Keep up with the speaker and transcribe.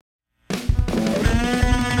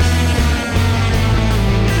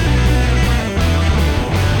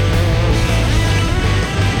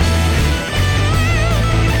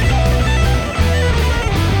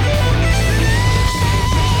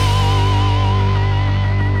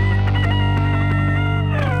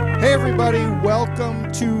Hey, everybody,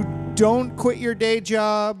 welcome to Don't Quit Your Day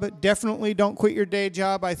Job. Definitely don't quit your day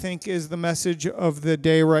job, I think, is the message of the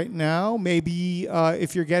day right now. Maybe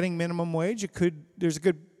if you're getting minimum wage, there's a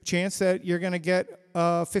good chance that you're going to get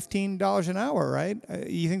 $15 an hour, right?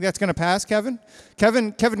 You think that's going to pass, Kevin?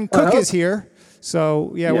 Kevin Cook is here.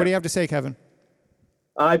 So, yeah, what do you have to say, Kevin?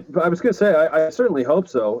 I was going to say, I certainly hope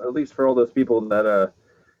so, at least for all those people that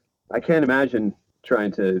I can't imagine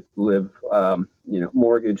trying to live,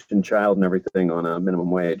 mortgaged and child and everything on a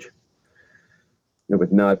minimum wage. It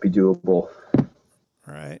would not be doable.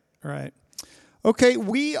 Right. Okay,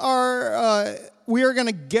 we are going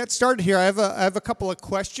to get started here. I have a couple of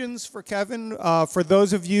questions for Kevin. For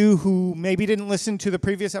those of you who maybe didn't listen to the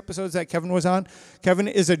previous episodes that Kevin was on, Kevin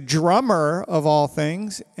is a drummer of all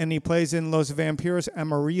things, and he plays in Los Vampiros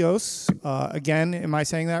Amarillos. Again, am I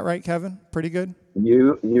saying that right, Kevin? Pretty good?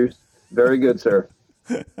 You're very good, sir.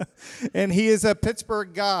 And he is a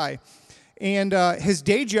Pittsburgh guy. And his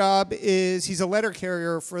day job is he's a letter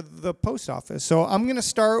carrier for the post office. So I'm going to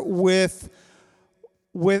start with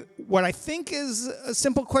what I think is a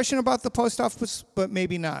simple question about the post office, but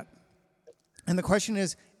maybe not. And the question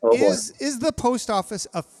is the post office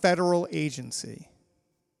a federal agency?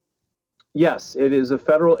 Yes, it is a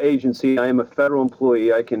federal agency. I am a federal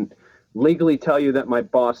employee. I can legally tell you that my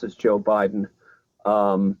boss is Joe Biden.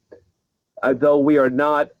 Though we are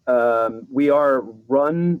not, we are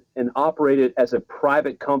run and operated as a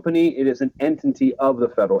private company. It is an entity of the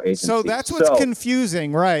federal agency. So that's what's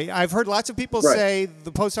confusing, right? I've heard lots of people say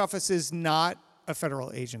the post office is not a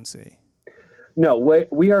federal agency. No,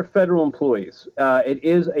 we are federal employees. It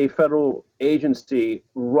is a federal agency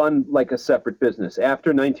run like a separate business. After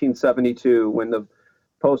 1972, when the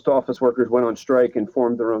post office workers went on strike and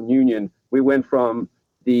formed their own union, we went from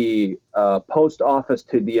the post office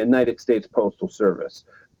to the United States Postal Service.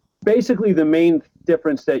 Basically, the main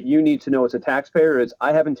difference that you need to know as a taxpayer is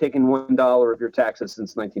I haven't taken $1 of your taxes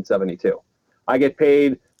since 1972. I get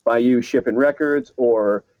paid by you shipping records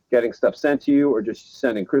or getting stuff sent to you or just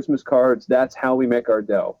sending Christmas cards. That's how we make our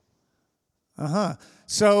dough.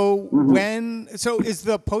 So so is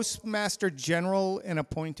the Postmaster General an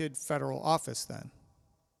appointed federal office then?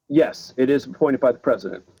 Yes, it is appointed by the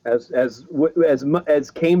president,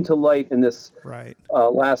 as came to light in this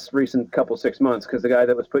last recent couple 6 months, because the guy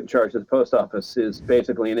that was put in charge of the post office is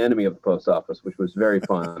basically an enemy of the post office, which was very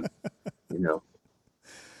fun,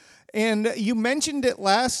 And you mentioned it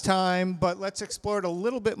last time, but let's explore it a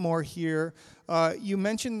little bit more here. You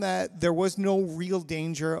mentioned that there was no real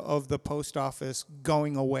danger of the post office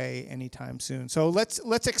going away anytime soon. So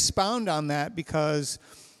let's expound on that, because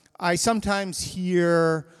I sometimes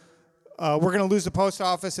hear we're going to lose the post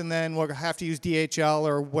office and then we'll have to use DHL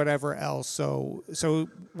or whatever else. So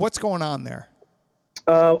what's going on there?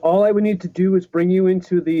 All I would need to do is bring you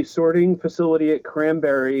into the sorting facility at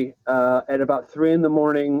Cranberry at about 3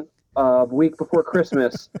 a.m, a week before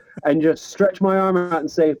Christmas, and just stretch my arm out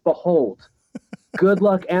and say, "Behold, good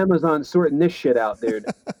luck, Amazon, sorting this shit out, dude."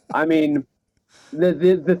 I mean,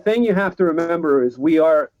 the thing you have to remember is we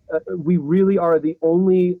really are the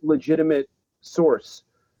only legitimate source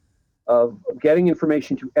of getting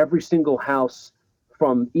information to every single house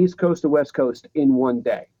from East Coast to West Coast in one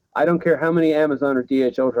day. I don't care how many Amazon or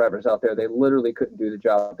DHL drivers out there, they literally couldn't do the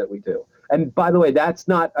job that we do. And by the way,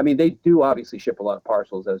 they do obviously ship a lot of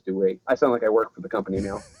parcels, as do we. I sound like I work for the company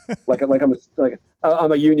now,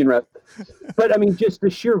 I'm a union rep. But I mean, just the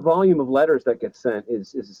sheer volume of letters that get sent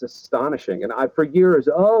is astonishing. And for years,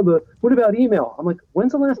 what about email? I'm like,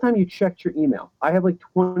 when's the last time you checked your email? I have like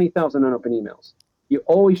 20,000 unopened emails. You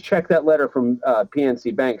always check that letter from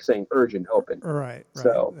PNC Bank saying urgent, open. Right.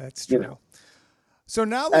 So that's true. So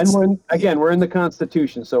now we're in the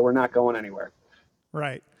Constitution, so we're not going anywhere.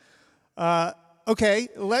 Right. Okay,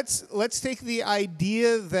 let's take the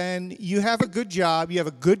idea then. You have a good job. You have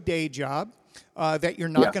a good day job that you're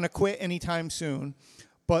not going to quit anytime soon.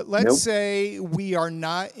 But let's say we are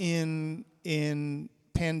not in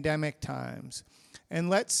pandemic times. And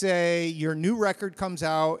let's say your new record comes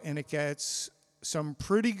out and it gets some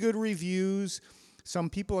pretty good reviews. Some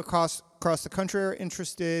people across the country are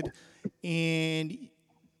interested, and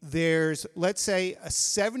there's, let's say, a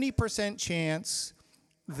 70% chance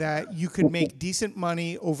that you could make decent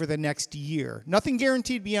money over the next year. Nothing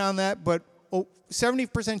guaranteed beyond that, but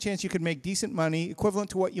 70% chance you could make decent money, equivalent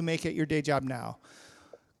to what you make at your day job now.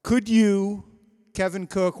 Could you, Kevin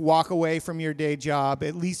Cook, walk away from your day job,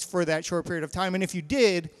 at least for that short period of time? And if you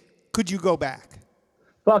did, could you go back?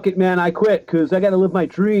 Fuck it, man. I quit because I got to live my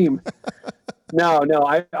dream. No,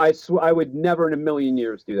 I would never in a million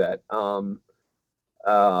years do that.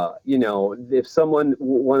 If someone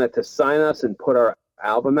wanted to sign us and put our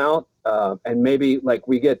album out, and maybe like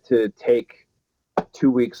we get to take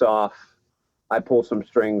 2 weeks off. I pull some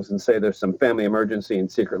strings and say there's some family emergency, and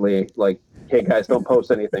secretly like, hey guys, don't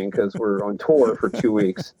post anything because we're on tour for 2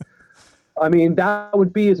 weeks. I mean, that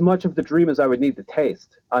would be as much of the dream as I would need to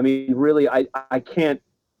taste. I mean, really, I can't,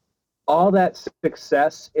 all that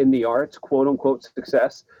success in the arts, quote unquote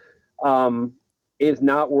success, is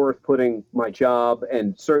not worth putting my job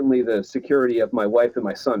and certainly the security of my wife and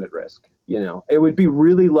my son at risk. You know, it would be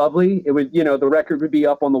really lovely. It would, you know, the record would be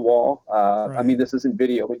up on the wall. Right. I mean, this isn't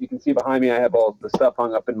video, but you can see behind me, I have all the stuff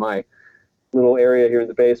hung up in my little area here in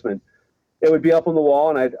the basement. It would be up on the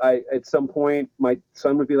wall, and I at some point, my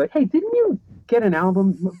son would be like, "Hey, didn't you get an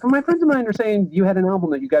album?" From my friends of mine are saying you had an album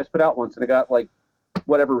that you guys put out once, and it got like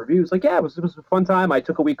whatever reviews. Like, yeah, it was a fun time. I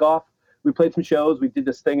took a week off. We played some shows. We did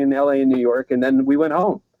this thing in LA and New York, and then we went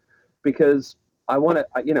home because I want to.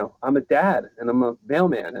 You know, I'm a dad and I'm a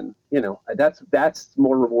mailman, and you know that's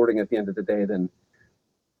more rewarding at the end of the day than,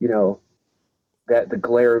 you know, that the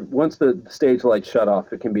glare. Once the stage lights shut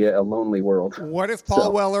off, it can be a lonely world. What if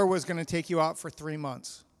Paul Weller was going to take you out for 3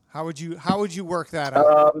 months? How would you work that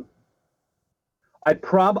out?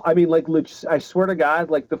 I mean, like, I swear to God,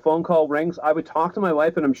 like the phone call rings, I would talk to my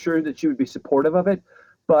wife, and I'm sure that she would be supportive of it,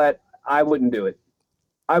 but I wouldn't do it.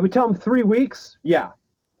 I would tell him 3 weeks. Yeah,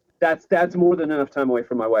 that's more than enough time away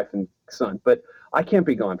from my wife and son. But I can't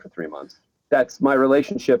be gone for 3 months. That's my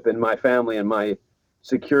relationship and my family and my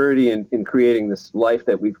security in creating this life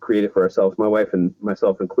that we've created for ourselves, my wife and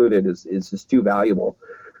myself included, is just too valuable.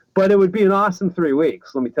 But it would be an awesome 3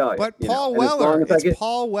 weeks, let me tell you. But Paul Weller,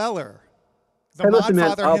 Paul Weller, the Mod Father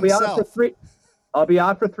himself. I'll be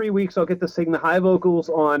out for 3 weeks. I'll get to sing the high vocals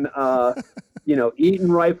on, you know,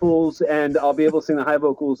 Eaton Rifles, and I'll be able to sing the high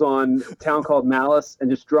vocals on a Town Called Malice and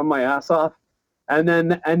just drum my ass off. And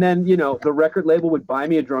then, you know, the record label would buy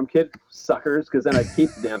me a drum kit, suckers, because then I'd keep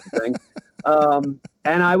the damn thing.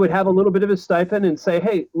 And I would have a little bit of a stipend and say,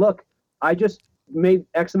 hey, look, I just made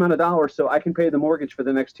X amount of dollars, so I can pay the mortgage for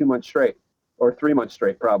the next 2 months straight, or 3 months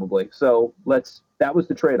straight, probably. So that was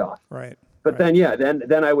the trade-off. Right. But then, yeah,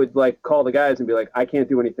 then I would like call the guys and be like, I can't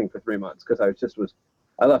do anything for 3 months because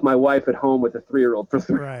I left my wife at home with a 3-year-old for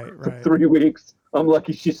 3 weeks. I'm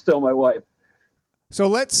lucky she's still my wife. So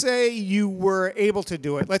let's say you were able to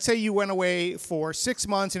do it. Let's say you went away for 6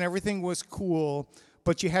 months and everything was cool,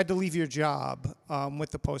 but you had to leave your job with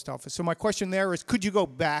the post office. So my question there is, could you go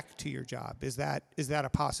back to your job? Is that a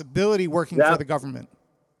possibility working for the government?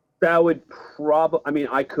 That would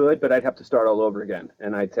I could, but I'd have to start all over again.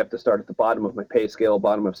 And I'd have to start at the bottom of my pay scale,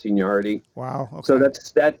 bottom of seniority. Wow. Okay. So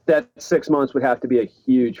that 6 months would have to be a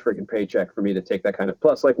huge freaking paycheck for me to take that kind of,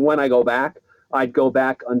 plus like when I go back, I'd go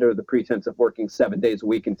back under the pretense of working 7 days a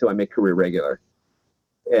week until I make career regular.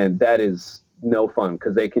 And that is no fun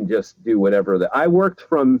because they can just do whatever. I worked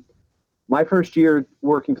from my first year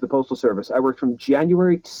working for the Postal Service. I worked from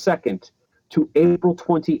January 2nd to April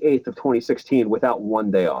 28th of 2016 without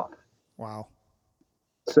 1 day off. Wow.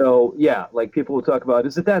 So yeah, like people will talk about,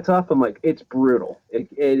 is it that tough? I'm like, it's brutal. It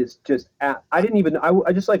is just, I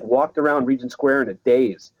just like walked around Regent Square in a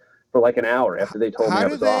daze for like an hour after they told me I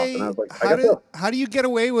was off. And I was like, how do you get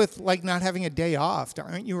away with like not having a day off?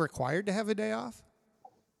 Aren't you required to have a day off?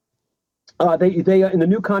 They in the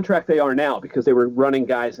new contract they are now because they were running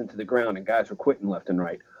guys into the ground and guys were quitting left and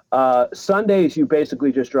right. Sundays you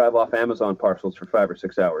basically just drive off Amazon parcels for 5 or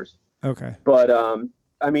 6 hours. Okay. But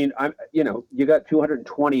I mean, you got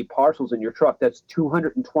 220 parcels in your truck. That's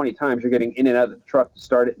 220 times you're getting in and out of the truck to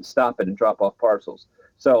start it and stop it and drop off parcels.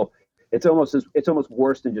 So it's almost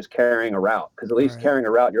worse than just carrying a route because at least carrying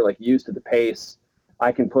a route you're like used to the pace.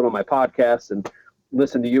 I can put on my podcast and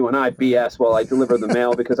listen to you and I BS while I deliver the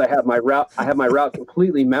mail because I have my route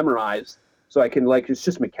completely memorized. So I can it's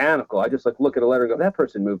just mechanical. I just look at a letter and go, that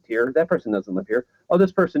person moved here. That person doesn't live here. Oh,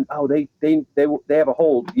 this person. Oh, they have a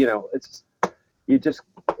hold. You know, it's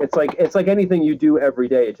like anything you do every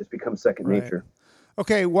day. It just becomes second nature.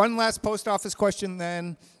 Okay. One last post office question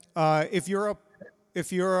then. If you're a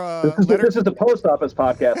this is the post office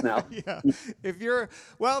podcast now. Yeah.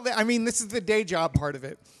 This is the day job part of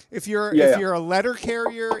it. If you're a letter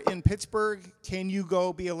carrier in Pittsburgh, can you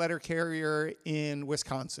go be a letter carrier in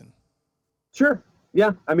Wisconsin? Sure.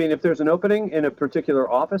 Yeah. I mean, if there's an opening in a particular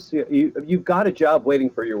office, you've got a job waiting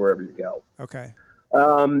for you wherever you go. Okay.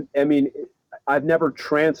 I mean, I've never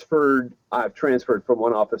transferred. I've transferred from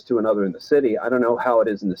one office to another in the city. I don't know how it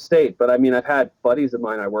is in the state, but I mean, I've had buddies of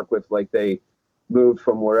mine I work with, like they moved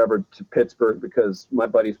from wherever to Pittsburgh because my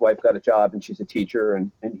buddy's wife got a job and she's a teacher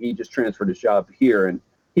and he just transferred his job here and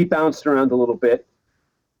he bounced around a little bit.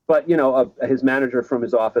 but his manager from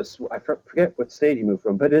his office, I forget what state he moved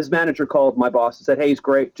from, but his manager called my boss and said, "Hey, he's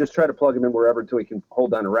great. Just try to plug him in wherever until he can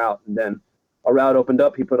hold down a route." And then a route opened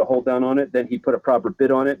up. He put a hold down on it. Then he put a proper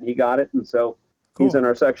bid on it, and he got it. And so he's in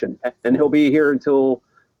our section, and he'll be here until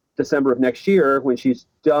December of next year when she's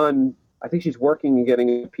done. I think she's working and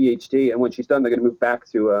getting a PhD, and when she's done, they're going to move back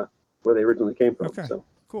to where they originally came from. Okay, so.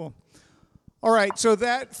 Cool. All right, so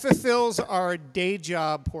that fulfills our day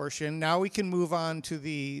job portion. Now we can move on to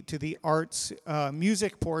the arts,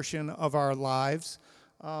 music portion of our lives.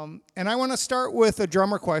 And I want to start with a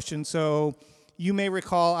drummer question. So you may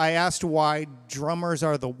recall I asked why drummers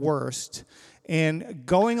are the worst. And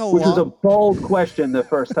going along... Which was a bold question the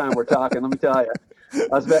first time we're talking, let me tell you.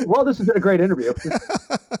 This has been a great interview.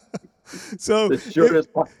 So the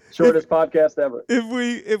shortest podcast ever.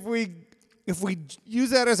 If we use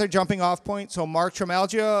that as a jumping off point, so Mark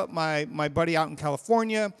Tremalgia, my buddy out in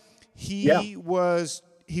California, he was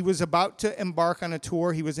about to embark on a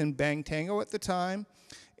tour. He was in Bang Tango at the time,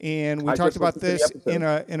 and we talked about this in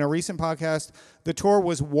a recent podcast. The tour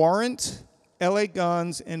was Warrant, LA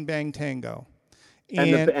Guns, and Bang Tango,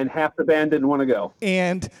 and half the band didn't want to go.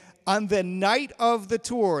 And on the night of the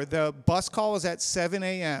tour, the bus call was at 7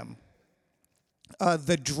 a.m.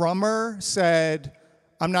 The drummer said,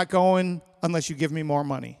 "I'm not going unless you give me more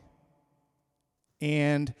money."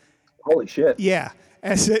 And holy shit. Yeah.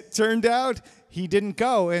 As it turned out, he didn't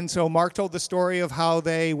go. And so Mark told the story of how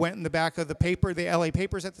they went in the back of the paper, the LA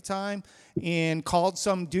papers at the time, and called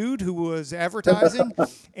some dude who was advertising.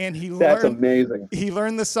 And That's amazing. He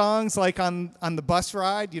learned the songs like on the bus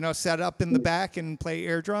ride, sat up in the back and play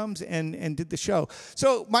air drums and did the show.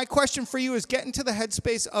 So my question for you is get into the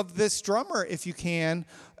headspace of this drummer if you can.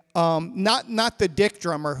 Not the dick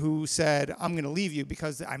drummer who said, "I'm going to leave you,"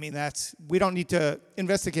 because we don't need to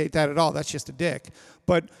investigate that at all. That's just a dick.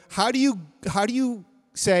 But how do you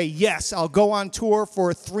say, "Yes, I'll go on tour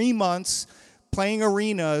for 3 months playing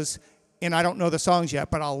arenas and I don't know the songs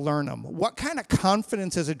yet, but I'll learn them"? What kind of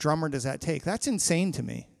confidence as a drummer does that take? That's insane to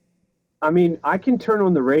me. I can turn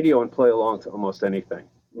on the radio and play along to almost anything.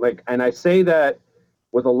 And I say that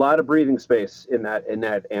with a lot of breathing space in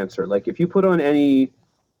that answer. Like if you put on any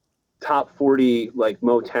top 40 like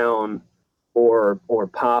Motown or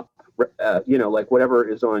pop, like whatever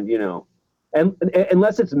is on, and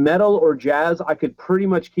unless it's metal or jazz, I could pretty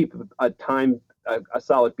much keep a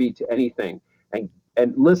solid beat to anything.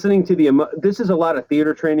 And listening to this is a lot of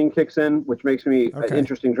theater training kicks in, which makes me an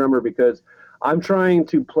interesting drummer because I'm trying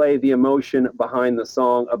to play the emotion behind the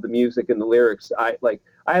song of the music and the lyrics. I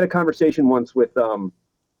had a conversation once with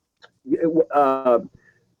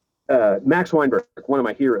Max Weinberg, one of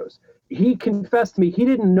my heroes. He confessed to me he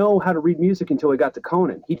didn't know how to read music until he got to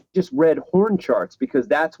Conan. He just read horn charts because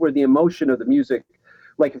that's where the emotion of the music,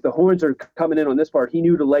 like if the horns are coming in on this part, he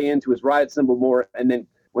knew to lay into his ride cymbal more, and then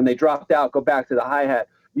when they dropped out, go back to the hi-hat.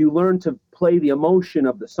 You learn to play the emotion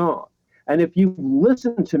of the song. And if you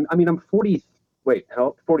listen to, I'm 43.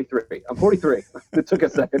 I'm 43. It took a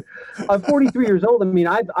second. I'm 43 years old.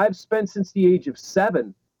 I've spent since the age of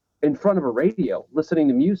 7 in front of a radio listening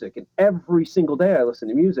to music, and every single day I listen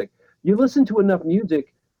to music. You listen to enough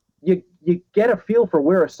music, you get a feel for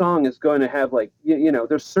where a song is going to have,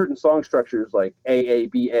 there's certain song structures like A,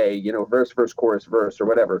 B, A, verse, chorus, verse, or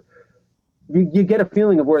whatever. You get a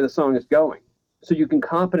feeling of where the song is going, so you can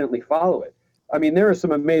competently follow it. There are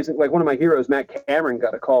some amazing, like one of my heroes, Matt Cameron,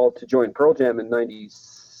 got a call to join Pearl Jam in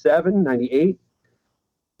 97, 98.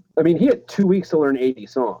 He had 2 weeks to learn 80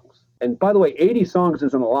 songs. And by the way, 80 songs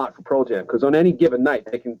isn't a lot for Pearl Jam because on any given night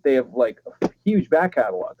they have like a huge back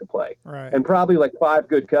catalog to play, right, and probably like 5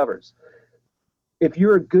 good covers. If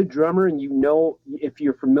you're a good drummer and if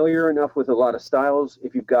you're familiar enough with a lot of styles,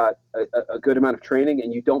 if you've got a good amount of training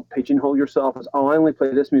and you don't pigeonhole yourself as, I only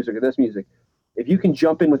play this music or this music. If you can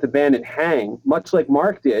jump in with the band and hang, much like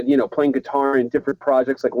Mark did, playing guitar in different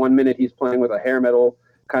projects, like 1 minute he's playing with a hair metal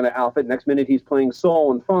kind of outfit, next minute he's playing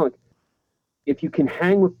soul and funk. If you can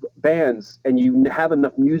hang with bands and you have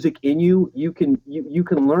enough music in you, you can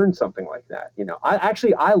learn something like that.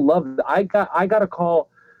 I love. I got a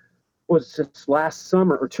call. Was this last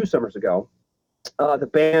summer or 2 summers ago? The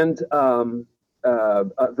band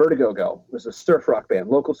Vertigo Go was a surf rock band,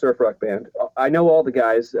 local surf rock band. I know all the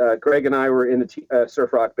guys. Greg and I were in the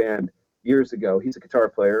surf rock band years ago. He's a guitar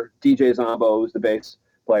player. DJ Zombo was the bass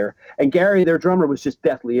player, and Gary, their drummer, was just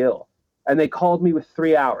deathly ill. And they called me with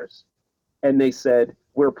 3 hours. And they said,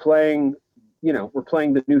 we're playing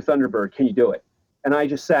the new Thunderbird. Can you do it? And I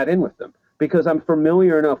just sat in with them because I'm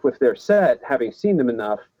familiar enough with their set, having seen them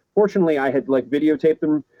enough. Fortunately, I had videotaped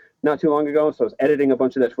them not too long ago, so I was editing a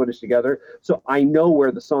bunch of that footage together. So I know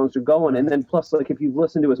where the songs are going, and then plus, like, if you've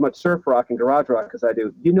listened to as much surf rock and garage rock as I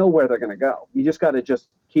do, you know where they're going to go. You just got to just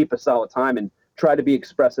keep a solid time and try to be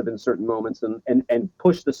expressive in certain moments and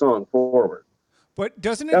push the song forward. But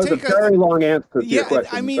doesn't it That was take a very long answer to your yeah?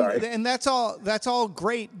 question. I mean, sorry. and that's all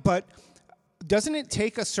great, but doesn't it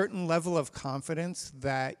take a certain level of confidence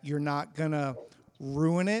that you're not gonna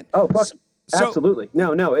ruin it? Oh, fuck. So- Absolutely.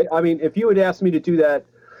 No. I mean, if you had asked me to do that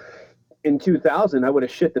in 2000, I would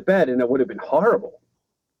have shit the bed and it would have been horrible.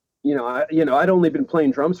 I'd only been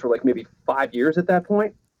playing drums for like maybe 5 years at that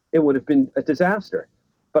point. It would have been a disaster.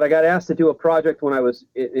 But I got asked to do a project when I was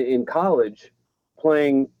in college,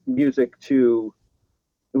 playing music to,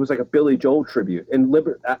 it was like a Billy Joel tribute. And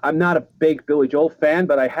I'm not a big Billy Joel fan,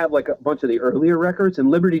 but I have like a bunch of the earlier records. And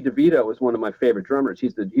Liberty DeVito was one of my favorite drummers.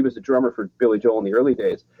 He was the drummer for Billy Joel in the early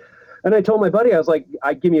days. And I told my buddy, I was like,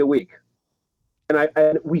 give me a week.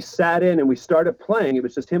 And we sat in and we started playing. It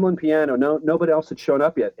was just him on piano. Nobody else had shown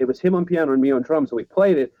up yet. It was him on piano and me on drums. And we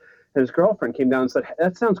played it. And his girlfriend came down and said,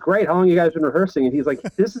 "That sounds great. How long you guys been rehearsing?" And he's like,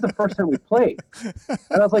 "This is the first time we played." And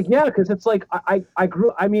I was like, "Yeah, because it's like I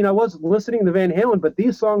was listening to Van Halen, but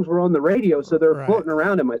these songs were on the radio, so they're floating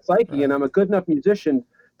around in my psyche, and I'm a good enough musician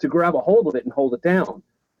to grab a hold of it and hold it down."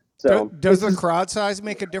 So does the crowd size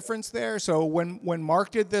make a difference there? So when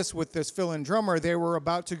Mark did this with this fill-in drummer, they were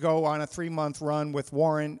about to go on a 3-month run with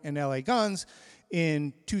Warrant and LA Guns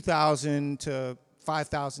in 2,000 to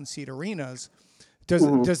 5,000 seat arenas.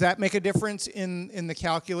 Does that make a difference in the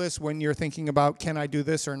calculus when you're thinking about, can I do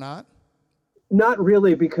this or not? Not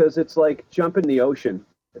really, because it's like jumping the ocean.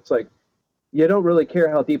 It's like you don't really care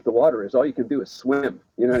how deep the water is. All you can do is swim.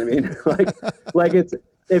 You know what I mean? like it's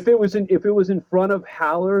if it was in front of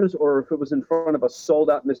Howlers, or if it was in front of a sold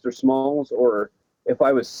out Mr. Smalls, or if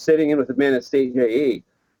I was sitting in with the man at Stage AE,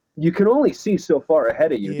 you can only see so far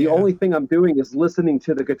ahead of you. Yeah. The only thing I'm doing is listening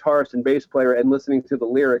to the guitarist and bass player and listening to the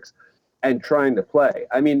lyrics and trying to play.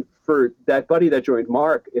 I mean, for that buddy that joined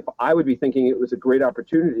Mark, if I would be thinking it was a great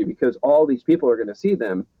opportunity because all these people are going to see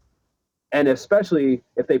them, and especially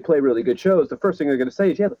if they play really good shows, the first thing they're going to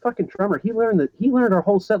say is, "Yeah, the fucking drummer, he learned our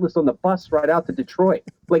whole set list on the bus right out to Detroit."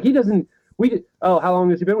 Like how long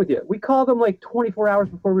has he been with you? We called him like 24 hours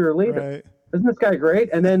before we were leaving. Right. Isn't this guy great?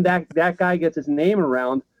 And then that guy gets his name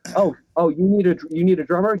around. Oh, you need a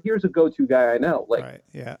drummer? Here's a go-to guy I know. Like, right,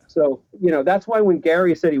 yeah. So, that's why when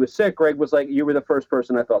Gary said he was sick, Greg was like, "You were the first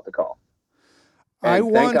person I thought to call." And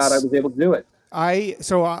thank God I was able to do it.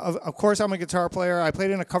 Of course, I'm a guitar player. I played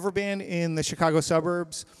in a cover band in the Chicago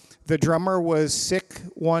suburbs. The drummer was sick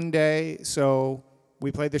one day, so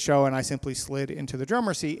we played the show, and I simply slid into the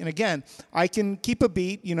drummer seat. And again, I can keep a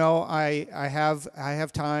beat. I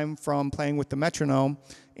have time from playing with the metronome,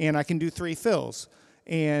 and I can do 3 fills.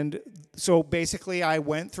 And so basically I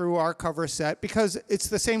went through our cover set because it's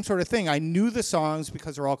the same sort of thing. I knew the songs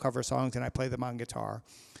because they're all cover songs and I play them on guitar.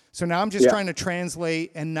 So now I'm just trying to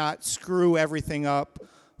translate and not screw everything up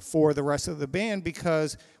for the rest of the band,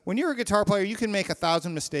 because when you're a guitar player, you can make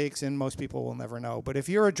 1,000 mistakes and most people will never know. But if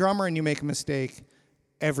you're a drummer and you make a mistake,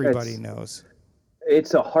 everybody knows.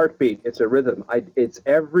 It's a heartbeat. It's a rhythm. It's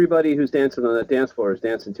everybody who's dancing on the dance floor is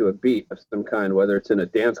dancing to a beat of some kind, whether it's in a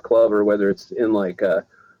dance club or whether it's in like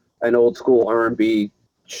an old school R&B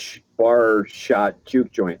bar shot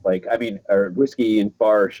juke joint, or whiskey and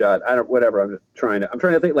bar shot. Whatever. I'm trying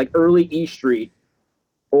to think like early E Street,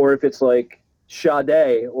 or if it's like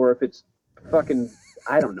Sade, or if it's fucking,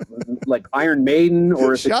 I don't know, like Iron Maiden,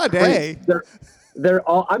 or if it's Sade. They're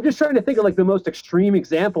all. I'm just trying to think of like the most extreme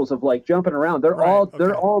examples of like jumping around. They're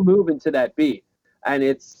all moving to that beat, and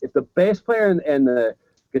if the bass player and the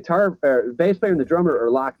bass player and the drummer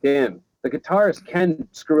are locked in, the guitarist can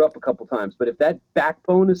screw up a couple times. But if that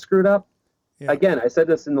backbone is screwed up, again, I said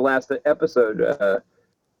this in the last episode,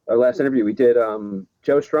 our last interview we did. Joe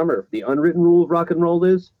Strummer, the unwritten rule of rock and roll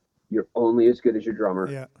is you're only as good as your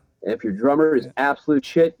drummer. Yeah. And if your drummer is absolute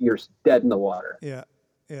shit, you're dead in the water. Yeah.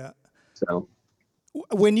 Yeah. So.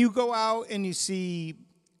 When you go out and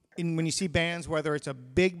when you see bands, whether it's a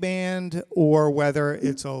big band or whether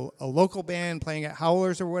it's a local band playing at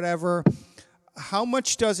Howlers or whatever, how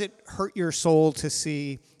much does it hurt your soul to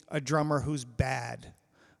see a drummer who's bad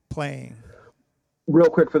playing? Real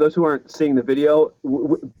quick, for those who aren't seeing the video,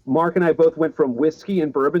 Mark and I both went from whiskey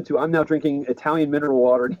and bourbon to I'm now drinking Italian mineral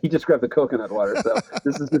water, and he just grabbed the coconut water. So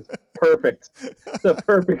this is just perfect. It's a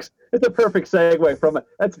perfect segue from it.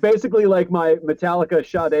 That's basically like my Metallica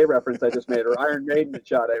Sade reference I just made, or Iron Maiden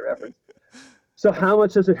Sade reference. So how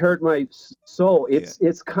much does it hurt my soul?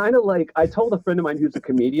 It's kind of like, I told a friend of mine who's a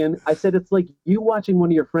comedian, I said, it's like you watching one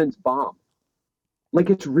of your friends bomb. Like,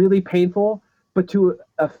 it's really painful. but to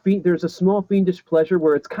a fiend, there's a small fiendish pleasure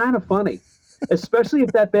where it's kind of funny, especially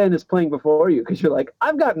if that band is playing before you, because you're like,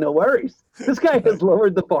 I've got no worries. This guy has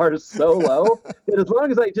lowered the bars so low that as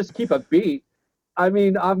long as I just keep a beat, I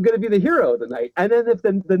mean, I'm going to be the hero of the night. And then if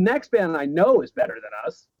the next band I know is better than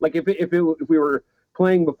us, like if we were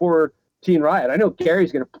playing before Teen Riot, I know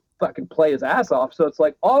Gary's going to fucking play his ass off. So it's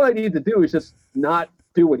like, all I need to do is just not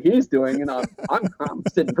do what he's doing, and I'm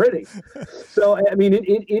sitting pretty. So I mean,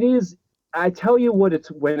 it is. I tell you what,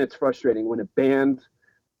 it's frustrating when a band.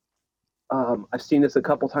 I've seen this a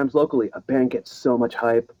couple times locally. A band gets so much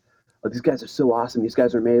hype. Oh, these guys are so awesome. These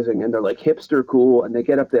guys are amazing, and they're like hipster cool. And they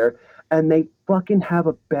get up there and they fucking have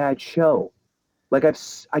a bad show. Like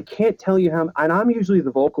I can't tell you how. And I'm usually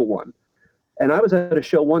the vocal one. And I was at a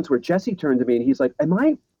show once where Jesse turned to me and he's like, "Am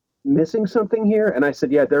I missing something here?" And I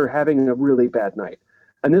said, "Yeah, they're having a really bad night."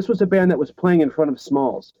 And this was a band that was playing in front of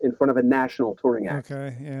Smalls, in front of a national touring act.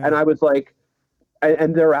 Okay, yeah. And I was like,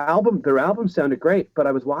 and their album sounded great, but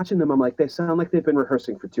I was watching them. I'm like, they sound like they've been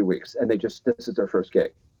rehearsing for 2 weeks, and this is their first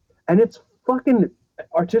gig. And it's fucking,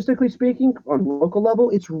 artistically speaking, on local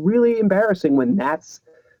level, it's really embarrassing when that's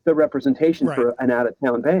the representation for an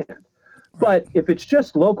out-of-town band. But if it's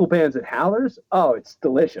just local bands at Howlers, oh, it's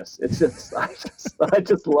delicious. It's just, I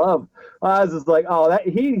just love. I was just like, oh, that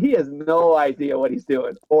he has no idea what he's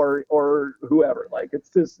doing, or whoever. Like,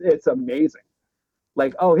 it's amazing.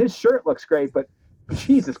 Like, oh, his shirt looks great, but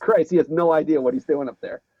Jesus Christ, he has no idea what he's doing up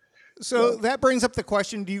there. So that brings up the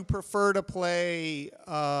question: do you prefer to play?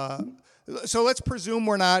 So let's presume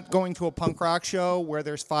we're not going to a punk rock show where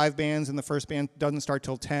there's 5 bands and the first band doesn't start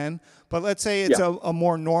till 10. But let's say it's a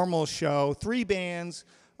more normal show, 3 bands,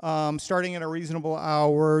 starting at a reasonable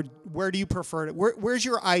hour. Where do you prefer it? Where's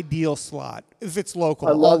your ideal slot if it's local,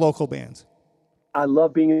 all local bands? I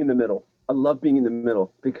love being in the middle. I love being in the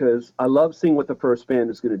middle because I love seeing what the first band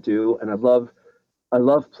is going to do, and I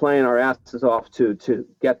love playing our asses off to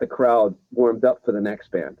get the crowd warmed up for the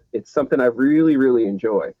next band. It's something I really, really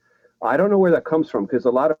enjoy. I don't know where that comes from because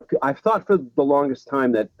I've thought for the longest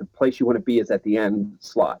time that the place you want to be is at the end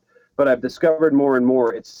slot, but I've discovered more and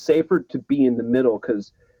more it's safer to be in the middle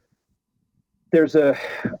because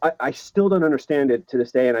I still don't understand it to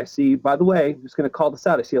this day. And I see, by the way, I'm just going to call this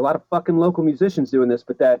out. I see a lot of fucking local musicians doing this,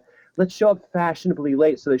 but that let's show up fashionably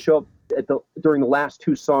late. So they show up during the last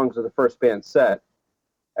 2 songs of the first band set.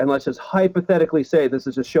 And let's just hypothetically say this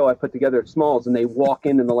is a show I put together at Smalls, and they walk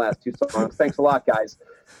in the last 2 songs. Thanks a lot, guys.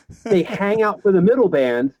 They hang out for the middle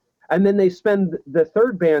band, and then they spend the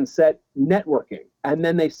third band set networking. And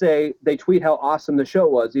then they tweet how awesome the show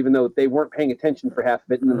was, even though they weren't paying attention for half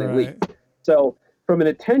of it, and then they leave. So from an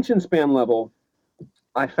attention span level,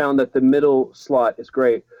 I found that the middle slot is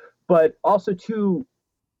great. But also, too,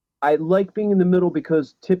 I like being in the middle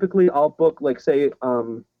because typically I'll book, like, say,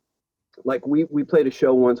 like we played a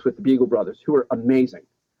show once with the Bugle Brothers, who are amazing.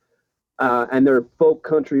 And they're folk,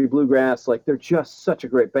 country, bluegrass. Like, they're just such a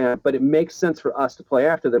great band. But it makes sense for us to play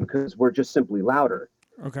after them because we're just simply louder.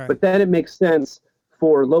 Okay. But then it makes sense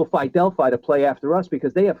for Lo-Fi Delphi to play after us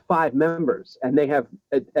because they have 5 members and they have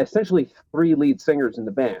essentially 3 lead singers in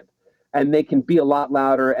the band. And they can be a lot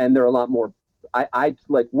louder and they're a lot more,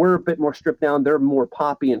 we're a bit more stripped down. They're more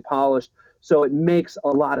poppy and polished. So it makes a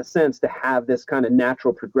lot of sense to have this kind of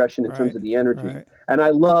natural progression in terms of the energy. Right. And I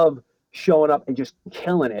love showing up and just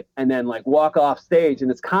killing it and then like walk off stage. And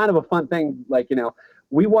it's kind of a fun thing. Like,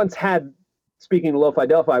 we once had, speaking of Lo-Fi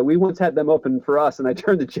Delphi, we once had them open for us. And I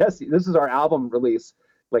turned to Jesse, this is our album release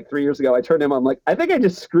like 3 years ago. I turned to him, I'm like, I think I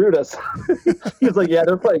just screwed us. He was like, yeah,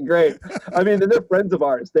 they're playing great. I mean, they're friends of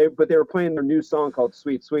ours. But they were playing their new song called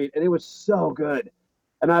Sweet Sweet. And it was so good.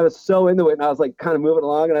 And I was so into it, and I was like kind of moving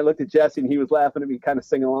along, and I looked at Jesse, and he was laughing at me, kind of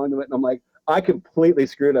singing along to it, and I'm like, I completely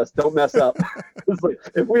screwed us. Don't mess up. It's like,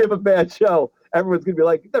 if we have a bad show, everyone's gonna be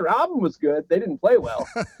like, their album was good, they didn't play well.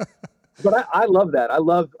 But I love that. I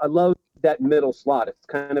love that middle slot. It's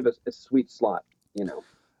kind of a sweet slot,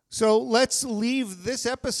 So let's leave this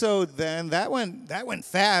episode then. That went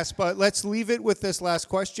fast, but let's leave it with this last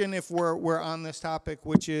question if we're on this topic,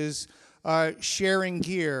 which is sharing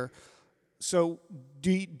gear. So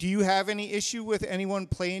do you have any issue with anyone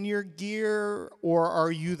playing your gear, or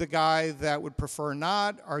are you the guy that would prefer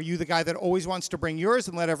not? Are you the guy that always wants to bring yours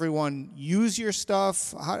and let everyone use your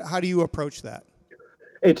stuff? How do you approach that?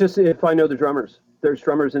 It just, if I know the drummers, there's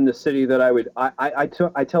drummers in the city that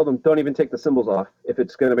I tell them, don't even take the cymbals off if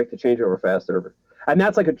it's going to make the changeover faster. And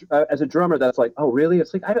that's like, as a drummer, that's like, oh, really?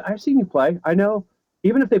 It's like, I've seen you play. I know,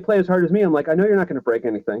 even if they play as hard as me, I'm like, I know you're not going to break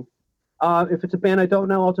anything. If it's a band I don't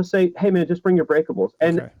know, I'll just say, hey, man, just bring your breakables.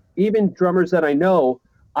 And even drummers that I know,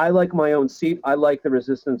 I like my own seat. I like the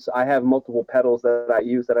resistance. I have multiple pedals that I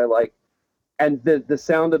use that I like. and the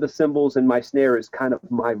sound of the cymbals and my snare is kind of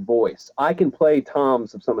my voice. I can play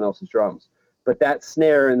toms of someone else's drums, but that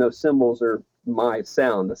snare and those cymbals are my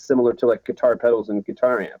sound, similar to like guitar pedals and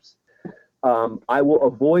guitar amps. I will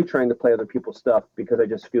avoid trying to play other people's stuff because I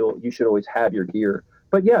just feel you should always have your gear.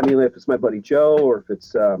 But yeah, I mean, if it's my buddy Joe, or if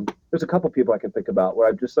it's there's a couple people I can think about where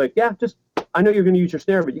I'm just like, yeah, just I know you're going to use your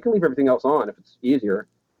snare, but you can leave everything else on if it's easier.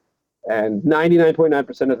 And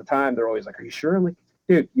 99.9% of the time, they're always like, "Are you sure?" I'm like,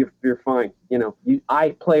 "Dude, you're fine. You know,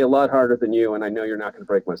 I play a lot harder than you, and I know you're not going to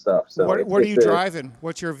break my stuff." So, what are you driving?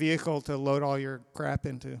 What's your vehicle to load all your crap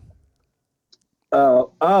into?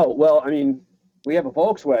 Oh, well, I mean, we have a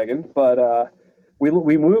Volkswagen, but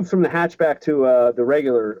we moved from the hatchback to the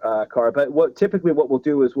regular car. But typically what we'll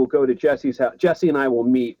do is we'll go to Jesse's house. Jesse and I will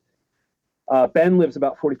meet. Ben lives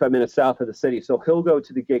about 45 minutes south of the city, so he'll go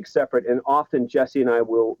to the gig separate. And often Jesse and I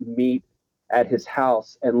will meet at his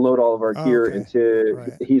house and load all of our gear into.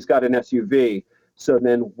 Right. He's got an SUV, so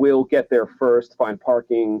then we'll get there first, find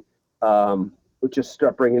parking. We'll just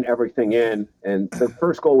start bringing everything in, and the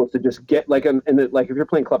first goal was to just get like if you're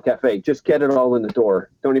playing Club Cafe, just get it all in the door.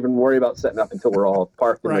 Don't even worry about setting up until we're all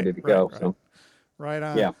parked and ready to go. Right. So, right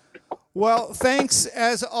on. Yeah. Well, thanks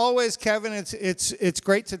as always, Kevin. It's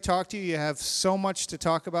great to talk to you. You have so much to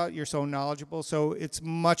talk about. You're so knowledgeable, so it's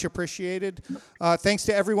much appreciated. Thanks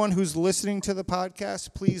to everyone who's listening to the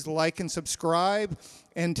podcast. Please like and subscribe,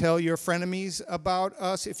 and tell your frenemies about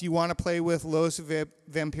us. If you want to play with Los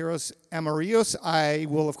Vampiros Amarillos, I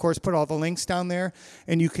will, of course, put all the links down there.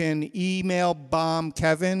 And you can email Bomb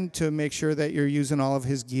Kevin to make sure that you're using all of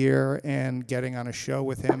his gear and getting on a show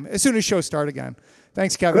with him as soon as shows start again.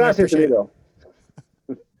 Thanks, Kevin. Gracias, I appreciate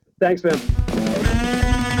amigo. Thanks, man.